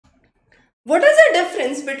What is the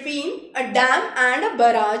difference between a dam and a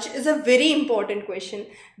barrage is a very important question.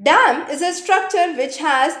 Dam is a structure which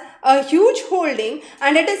has a huge holding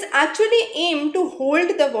and it is actually aimed to hold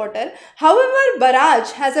the water. However,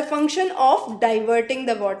 barrage has a function of diverting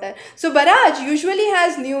the water. So barrage usually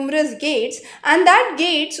has numerous gates and that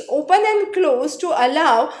gates open and close to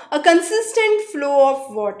allow a consistent flow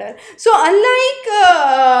of water. So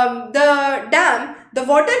unlike the dam, the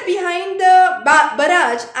water behind the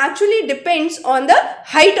barrage actually depends on the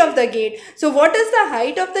height of the gate. So what is the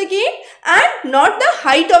height of the gate and not the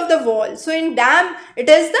height of the wall? So in dam, it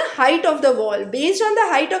is the height of the wall. Based on the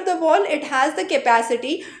height of the wall, it has the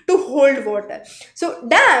capacity to hold water. So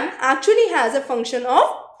dam actually has a function of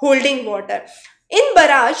holding water. In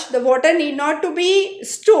barrage, the water need not to be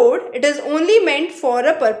stored. It is only meant for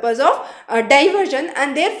a purpose of diversion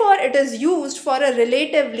and therefore it is used for a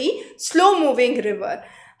relatively slow moving river.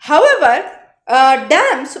 However,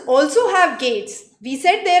 dams also have gates. We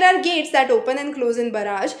said there are gates that open and close in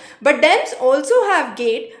barrage, but dams also have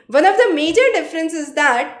gate. One of the major differences is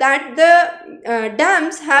that the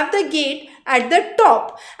dams have the gate at the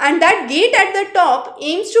top and that gate at the top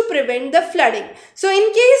aims to prevent the flooding. So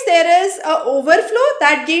in case there is a overflow,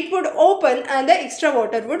 that gate would open and the extra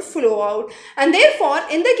water would flow out. And therefore,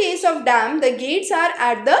 in the case of dam, the gates are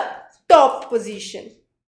at the top position.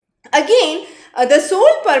 Again, the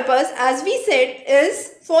sole purpose, as we said,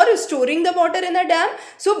 is for storing the water in a dam.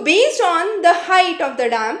 So based on the height of the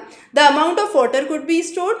dam, the amount of water could be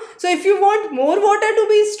stored. So if you want more water to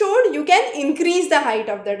be stored, you can increase the height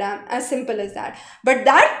of the dam, as simple as that. But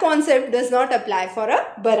that concept does not apply for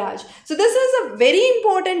a barrage. So this is a very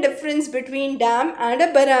important difference between dam and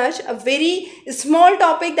a barrage, a very small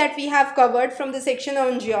topic that we have covered from the section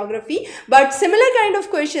on geography. But similar kind of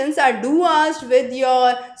questions are asked with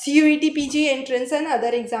your CUET PG entrance and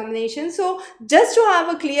other examinations. So just to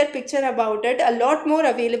have a clear picture about it, a lot more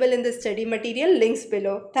available in the study material, links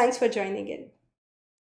below. Thanks for joining in.